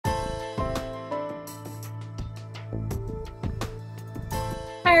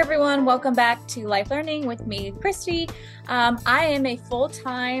everyone. Welcome back to Life Learning with me, Christy. I am a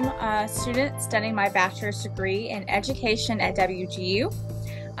full-time student studying my bachelor's degree in education at WGU.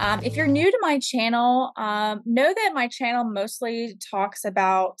 If you're new to my channel, know that my channel mostly talks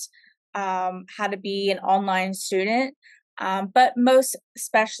about how to be an online student, but most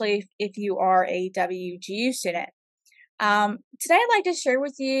especially if you are a WGU student. Today I'd like to share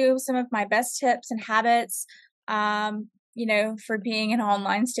with you some of my best tips and habits for being an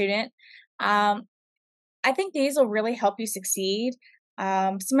online student. I think these will really help you succeed.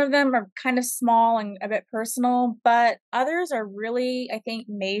 Some of them are kind of small and a bit personal, but others are really, I think,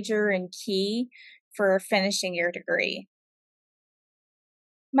 major and key for finishing your degree.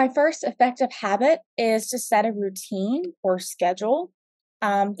 My first effective habit is to set a routine or schedule.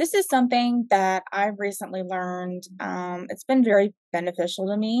 This is something that I've recently learned. It's been very beneficial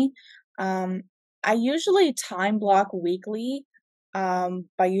to me. I usually time block weekly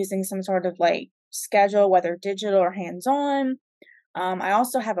by using some sort of schedule, whether digital or hands-on. I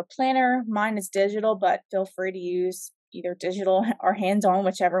also have a planner. Mine is digital, but feel free to use either digital or hands-on,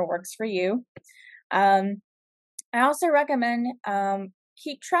 whichever works for you. I also recommend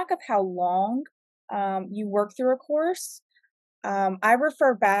keep track of how long you work through a course. I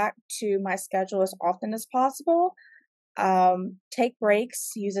refer back to my schedule as often as possible. Take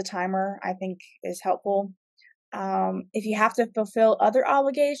breaks, use a timer, I think is helpful. If you have to fulfill other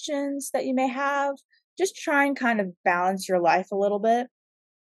obligations that you may have, just try and kind of balance your life a little bit.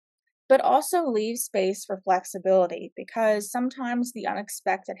 But also leave space for flexibility because sometimes the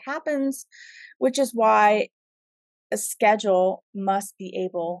unexpected happens, which is why a schedule must be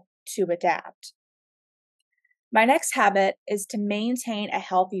able to adapt. My next habit is to maintain a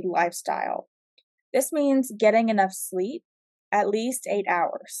healthy lifestyle. This means getting enough sleep, at least 8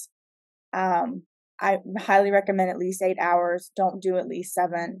 hours. I highly recommend at least 8 hours. Don't do at least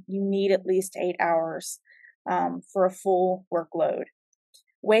 7. You need at least 8 hours for a full workload.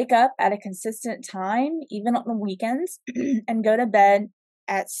 Wake up at a consistent time, even on the weekends, and go to bed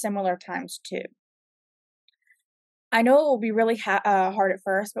at similar times too. I know it will be really hard at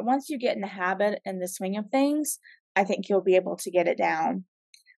first, but once you get in the habit and the swing of things, I think you'll be able to get it down.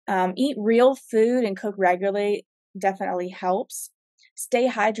 Eat real food and cook regularly definitely helps. Stay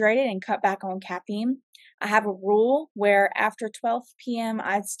hydrated and cut back on caffeine. I have a rule where after 12 p.m.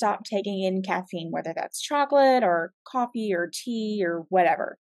 I'd stop taking in caffeine, whether that's chocolate or coffee or tea or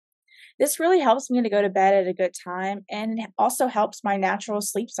whatever. This really helps me to go to bed at a good time and also helps my natural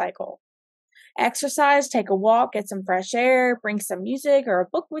sleep cycle. Exercise, take a walk, get some fresh air, bring some music or a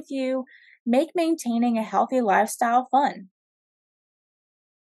book with you. Make maintaining a healthy lifestyle fun.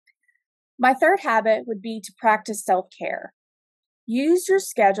 My third habit would be to practice self-care. Use your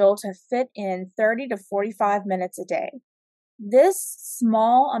schedule to fit in 30 to 45 minutes a day. This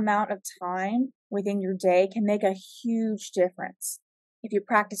small amount of time within your day can make a huge difference. If you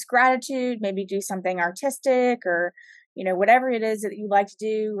practice gratitude, maybe do something artistic or whatever it is that you like to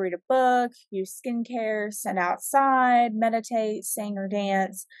do, read a book, use skincare, sit outside, meditate, sing or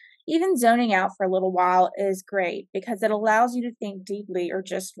dance. Even zoning out for a little while is great because it allows you to think deeply or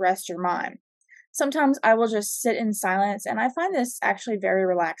just rest your mind. Sometimes I will just sit in silence, and I find this actually very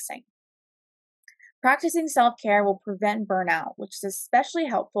relaxing. Practicing self-care will prevent burnout, which is especially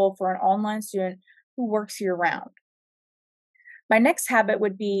helpful for an online student who works year-round. My next habit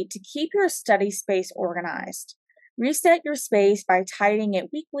would be to keep your study space organized. Reset your space by tidying it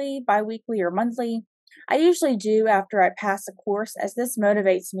weekly, bi-weekly, or monthly. I usually do after I pass a course, as this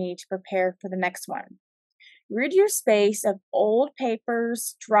motivates me to prepare for the next one. Rid your space of old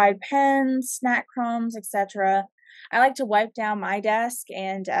papers, dried pens, snack crumbs, etc. I like to wipe down my desk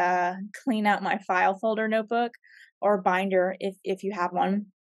and clean out my file folder notebook or binder if you have one.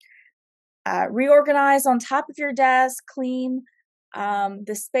 Reorganize on top of your desk, clean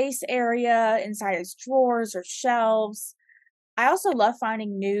the space area inside its drawers or shelves. I also love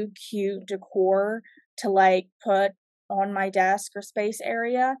finding new cute decor to put on my desk or space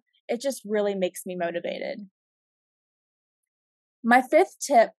area. It just really makes me motivated. My fifth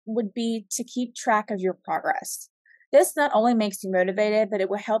tip would be to keep track of your progress. This not only makes you motivated, but it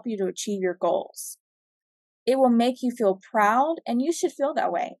will help you to achieve your goals. It will make you feel proud, and you should feel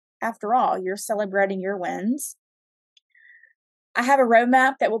that way. After all, you're celebrating your wins. I have a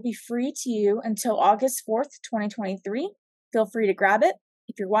roadmap that will be free to you until August 4th, 2023. Feel free to grab it.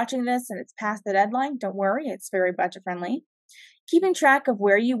 If you're watching this and it's past the deadline, don't worry, it's very budget friendly. Keeping track of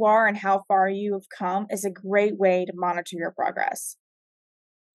where you are and how far you have come is a great way to monitor your progress.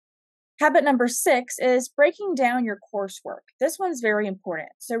 Habit number 6 is breaking down your coursework. This one's very important.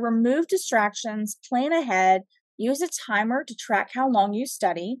 So remove distractions, plan ahead, Use a timer to track how long you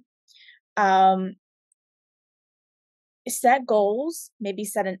study. Um, Set goals, maybe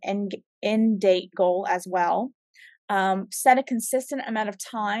set an end date goal as well. Set a consistent amount of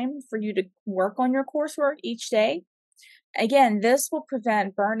time for you to work on your coursework each day. Again, this will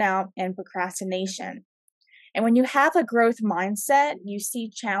prevent burnout and procrastination. And when you have a growth mindset, you see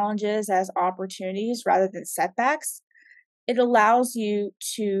challenges as opportunities rather than setbacks. It allows you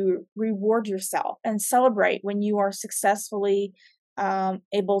to reward yourself and celebrate when you are successfully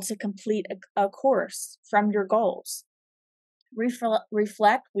able to complete a course from your goals.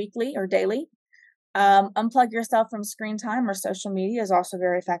 Reflect weekly or daily. Unplug yourself from screen time or social media is also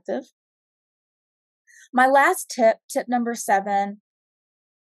very effective. My last tip number 7,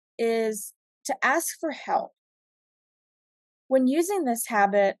 is to ask for help. When using this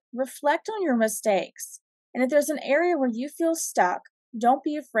habit, reflect on your mistakes. And if there's an area where you feel stuck, don't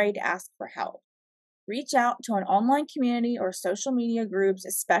be afraid to ask for help. Reach out to an online community or social media groups,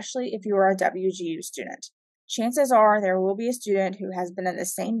 especially if you are a WGU student. Chances are there will be a student who has been in the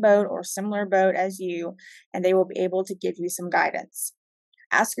same boat or similar boat as you, and they will be able to give you some guidance.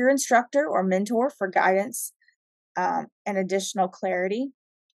 Ask your instructor or mentor for guidance and additional clarity.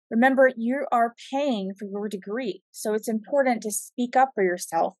 Remember, you are paying for your degree, so it's important to speak up for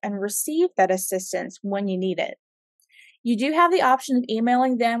yourself and receive that assistance when you need it. You do have the option of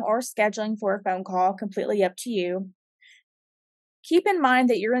emailing them or scheduling for a phone call, completely up to you. Keep in mind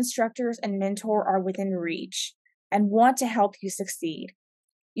that your instructors and mentor are within reach and want to help you succeed.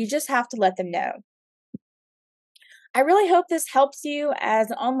 You just have to let them know. I really hope this helps you as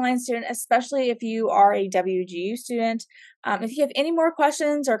an online student, especially if you are a WGU student. If you have any more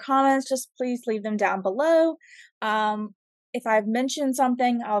questions or comments, just please leave them down below. If I've mentioned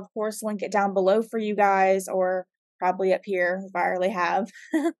something, I'll of course link it down below for you guys, or probably up here if I already have.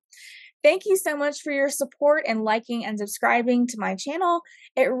 Thank you so much for your support and liking and subscribing to my channel.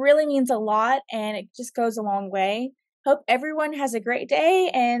 It really means a lot and it just goes a long way. Hope everyone has a great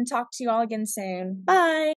day and talk to you all again soon. Bye.